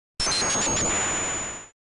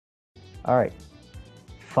Alright.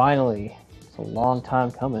 Finally. It's a long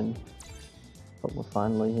time coming. But we're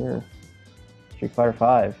finally here. Street Fighter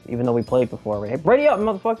 5. Even though we played before. Hey, ready up,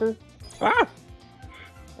 motherfucker! Ah!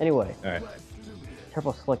 Anyway. Alright.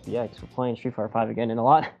 TurboSelectDX. We're playing Street Fighter 5 again, and a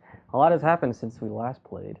lot has happened since we last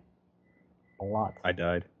played. A lot. I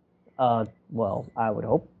died. Well, I would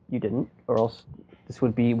hope you didn't, or else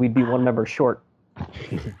we'd be one member short.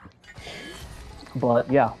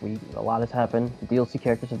 But yeah, a lot has happened. DLC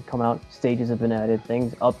characters have come out, stages have been added,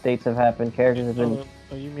 updates have happened, characters have been.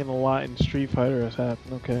 Oh, you mean a lot in Street Fighter has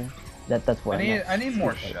happened? Okay. That's what I need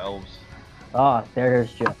more shelves. Ah,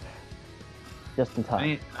 there's Jeff. Just in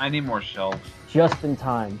time. I need more shelves. Just in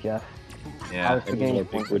time, Jeff. Yeah. There's more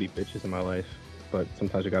big booty bitches in my life, but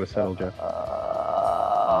sometimes you gotta settle, Jeff.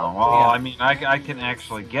 Well, yeah. I mean, I can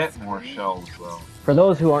actually get more shelves though. For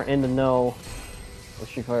those who aren't in the know with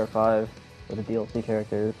Street Fighter 5, with the DLC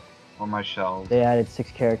characters, On my shelves. they added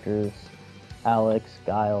 6 characters: Alex,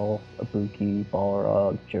 Guile, Ibuki,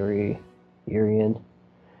 Balrog, Juri, Urian.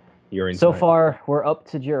 So far, we're up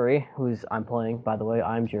to Juri, I'm playing, by the way.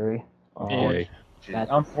 I'm Juri.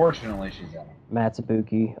 Unfortunately, she's out. Matt's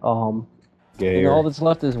Ibuki. Gay. And all that's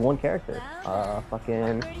left is one character.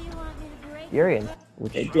 Fucking Urian.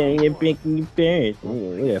 Which Hey, dang it, breaking bears.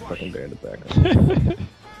 Yeah, fucking bear in the back.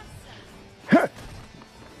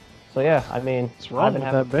 So yeah, I mean, What's wrong with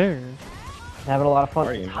that bear? having a lot of fun.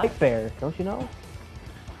 Are you? It's hype bear, don't you know?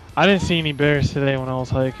 I didn't see any bears today when I was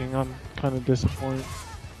hiking. I'm kind of disappointed.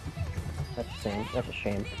 That's a shame. That's a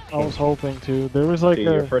shame. I was hoping to. There was like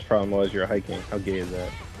Your first problem was you're hiking. How gay is that?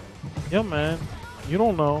 Yeah, man. You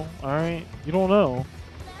don't know, alright? You don't know.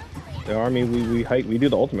 The army, we hike. We do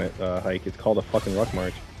the ultimate hike. It's called a fucking ruck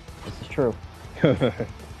march. This is true.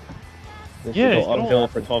 This Yeah, is go uphill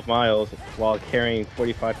for 12 miles while carrying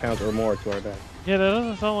 45 pounds or more to our back. Yeah, that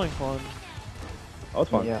doesn't sound like fun. Oh, it's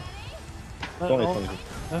fun. Yeah. It's only fun.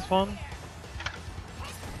 That's fun.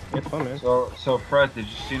 Yeah, it's fun, man. So Fred, did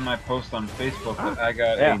you see my post on Facebook that I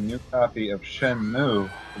got a new copy of Shenmue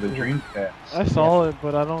for the Dreamcast? I saw it,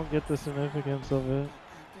 but I don't get the significance of it.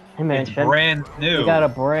 Hey man, It's brand new. You got a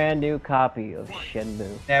brand new copy of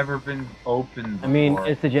Shenmue. Never been opened before. I mean,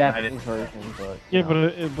 it's the Japanese version, but Yeah,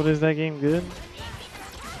 but is that game good?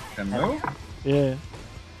 Shenmue? Yeah.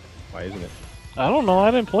 Why isn't it? I don't know.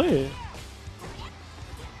 I didn't play it.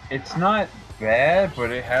 It's not bad,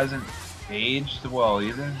 but it hasn't aged well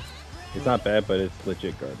either. It's not bad, but it's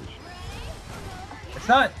legit garbage. It's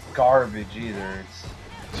not garbage either.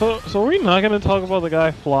 It's So are we not gonna talk about the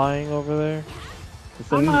guy flying over there?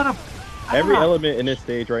 Every element in this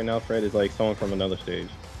stage right now, Fred, is like someone from another stage.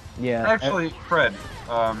 yeah. Actually, Fred,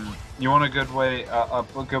 you want a good way? A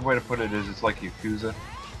good way to put it is it's like Yakuza,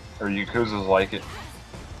 or Yakuza's like it,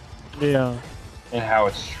 Yeah. and how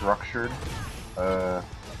it's structured.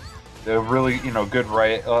 They're really, good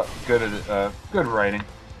good writing.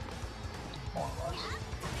 More or less.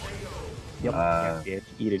 Yep.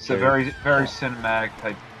 It's a very cinematic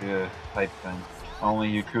type thing. Only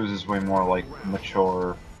Yakuza's way more like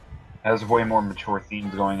mature, has way more mature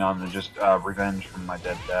themes going on than just revenge from my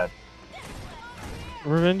dead dad.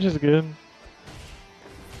 Revenge is good.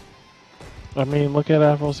 I mean, look at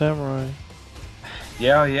Afro Samurai.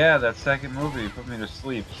 Yeah, that second movie put me to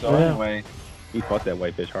sleep. So Yeah. anyway, He fucked that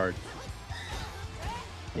white bitch hard.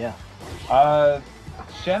 Yeah.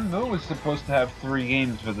 Shenmue was supposed to have 3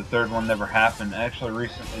 games, but the third one never happened. Actually,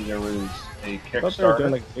 recently there was a I thought they were doing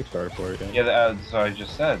Kickstarter. like a Kickstarter for it. Yeah, so I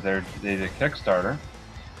just said they did a Kickstarter,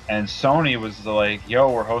 and Sony was like, "Yo,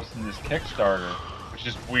 we're hosting this Kickstarter," which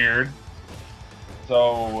is weird.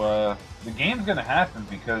 So the game's gonna happen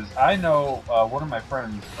because I know one of my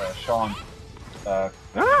friends, Sean,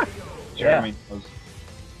 Jeremy knows,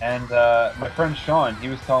 and my friend Sean, he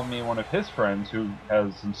was telling me one of his friends who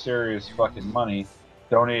has some serious fucking money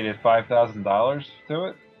donated $5,000 to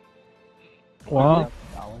it. Wow.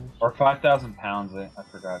 Or 5,000 pounds, I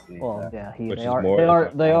forgot the exact. Well, yeah. Which They is are.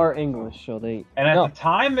 more They are English, so they. And at No. the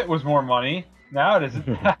time, it was more money. Now it isn't.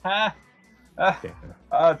 Take Or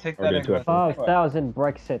that get in. to it. 5,000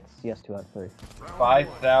 Brexits. Yes, 2 out of 3.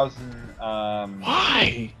 5,000.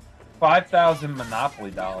 Why? 5,000 Monopoly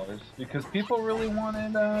dollars because people really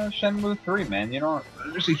wanted Shenmue 3, man.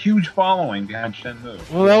 There's a huge following behind Shenmue.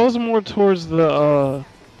 Well, that was more towards the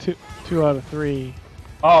 2 out of 3.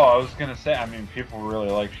 Oh, I was gonna say. I mean, people really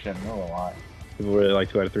like Shenmue a lot. People really like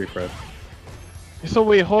 2 out of 3, Fred. So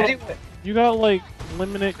wait, hold on. Anyway, You got like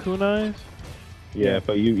limited kunais? Yeah,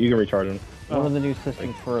 but you can recharge them. One of the new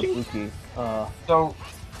systems for Ibuki so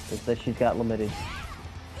is that she's got limited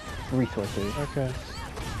resources. Okay.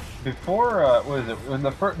 before, what is it? When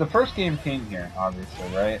the first game came here, obviously,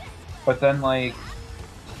 right? But then like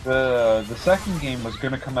the second game was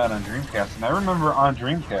going to come out on Dreamcast, and I remember on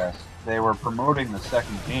Dreamcast they were promoting the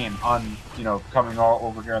second game on, you know, coming all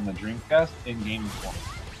over here on the Dreamcast in game form.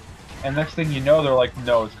 And next thing you know, they're like,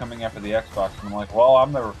 no, it's coming after the Xbox. And I'm like, well,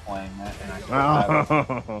 I'm never playing that. And I still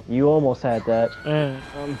have it. You almost had that.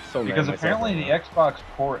 I'm so Because mad at apparently the myself Xbox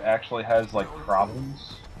port actually has like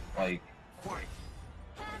problems. Like,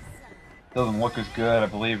 doesn't look as good. I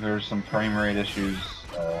believe there's some frame rate issues.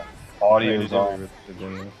 Audio is all.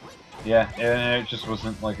 Yeah, and it just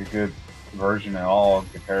wasn't like a good version at all in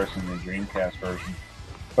comparison to the Dreamcast version.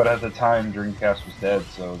 But at the time, Dreamcast was dead,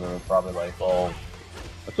 so they were probably like, oh.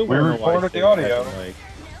 We recorded the audio.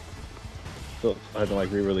 Still had to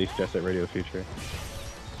like re-release Jet Set Radio Future.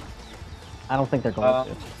 I don't think they're going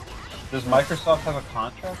to. Does Microsoft have a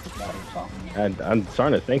contract with that or something? And I'm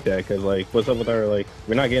starting to think that because like, what's up with our like?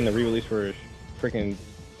 We're not getting the re-release for freaking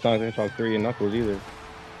Sonic the Hedgehog 3 and Knuckles either.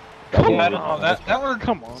 Yeah, no, that one.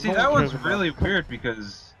 Come on. See, that one's really weird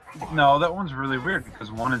because that one's really weird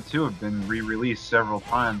because 1 and 2 have been re-released several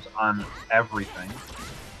times on everything,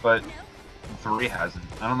 but 3 hasn't.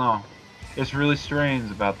 I don't know. It's really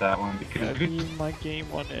strange about that one because I need my game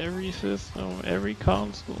on every system, every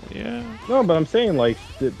console, yeah. No, but I'm saying like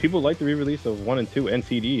people like the re-release of 1 and 2 and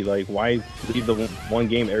CD. Like, why leave the one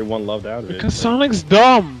game everyone loved out of it? Because Sonic's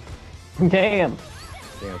dumb. Damn.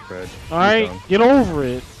 Damn, Fred. Alright, get over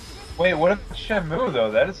it. Wait, what about Shenmue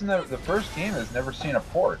though? That isn't the first game has never seen a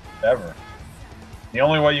port ever. The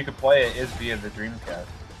only way you could play it is via the Dreamcast.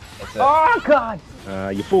 That's it. Oh God!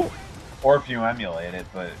 You fool. Or if you emulate it,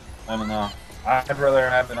 but I don't know. I'd rather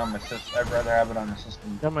have it on my system. I'd rather have it on the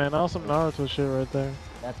system. Yeah, man, that was some Naruto shit right there.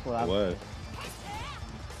 That's what I was.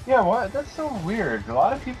 Yeah, what? That's so weird. A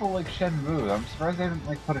lot of people like Shenmue. I'm surprised they didn't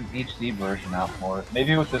like put an HD version out for it.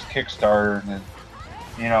 Maybe with this Kickstarter, and then,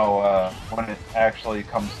 you know, when it actually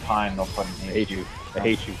comes time, they'll put an HD. I hate you. I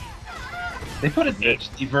hate you. They put an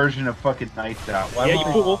HD version of fucking NightS out. Why Yeah,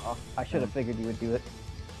 you fool. I should have figured you would do it.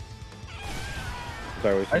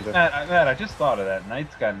 Sorry, Matt, I just thought of that.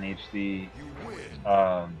 NightS got an HD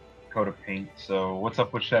coat of paint, so what's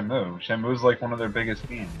up with Shenmue? Shenmue's like one of their biggest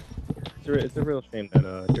games. It's a real shame that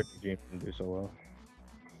Juri didn't do so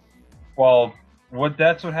Well, well.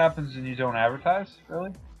 that's what happens when you don't advertise,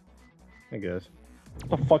 really? I guess.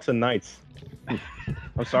 What the fuck's a NightS?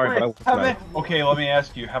 I'm sorry, but okay, let me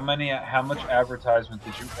ask you, how much advertisement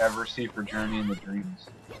did you ever see for Journey in the Dreams?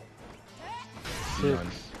 6.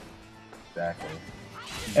 Exactly.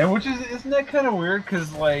 And isn't that kind of weird?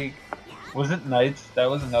 Cause like, wasn't NightS? That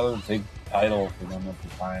was another big title for them at the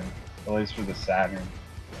time, at least for the Saturn.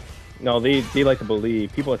 No, they like to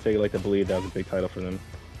believe. People at SEGA like to believe that was a big title for them.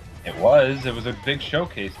 It was. It was a big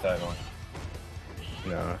showcase title.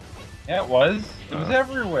 Nah. Yeah, it was. It was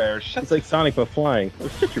everywhere. It's like Sonic but flying. Oh,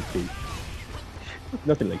 shut your feet.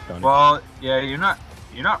 Nothing like Sonic. Well, yeah, you're not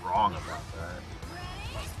wrong about that.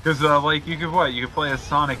 Cause like you could play as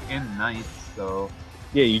Sonic in NightS, so.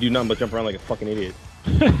 Yeah, you do nothing but jump around like a fucking idiot.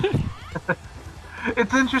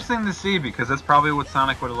 It's interesting to see because that's probably what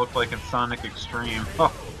Sonic would have looked like in Sonic Extreme.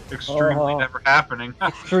 Oh, extremely never happening.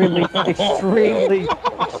 extremely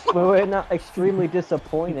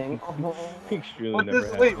disappointing. Extremely never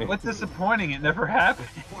happening. Wait, what's disappointing? It never happened.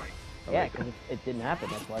 Yeah, because it didn't happen.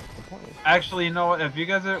 That's why it's disappointing. Actually, you know what? If you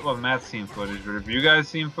guys Matt's seen footage, but if you guys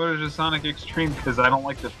seen footage of Sonic Extreme, because I don't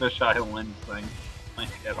like the fisheye lens thing, like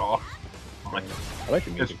at all. I like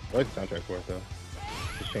the music. I like the soundtrack for it though.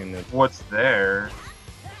 It's a shame that. What's there?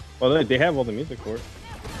 Well, they have all the music for it.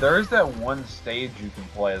 There is that one stage you can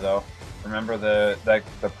play though. Remember the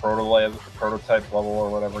prototype level or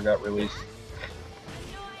whatever got released?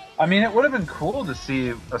 I mean, it would have been cool to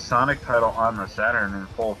see a Sonic title on the Saturn in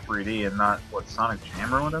full 3D and not Sonic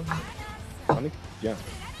Jam or whatever. Sonic Jam.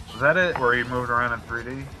 Was that it? Where you moved around in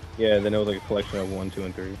 3D? Yeah, then it was like a collection of 1, 2,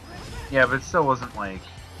 and 3. Yeah, but it still wasn't like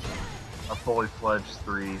a fully fledged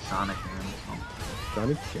 3 Sonic game. So.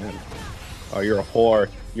 Sonic Jam. Oh, you're a whore.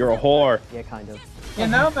 You're a whore. Yeah, kind of. Yeah,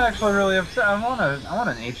 now I'm actually really upset. I want an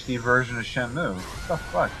HD version of Shenmue. What the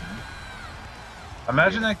fuck, man?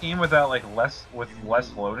 Imagine that game without less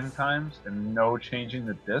loading times and no changing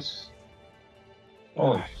the discs.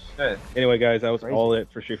 Holy shit! Anyway, guys, that was all it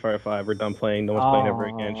for Street Fighter 5. We're done playing. No one's playing ever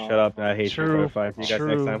again. Shut up. I hate Street Fighter 5. See you guys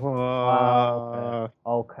next time.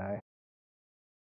 Okay.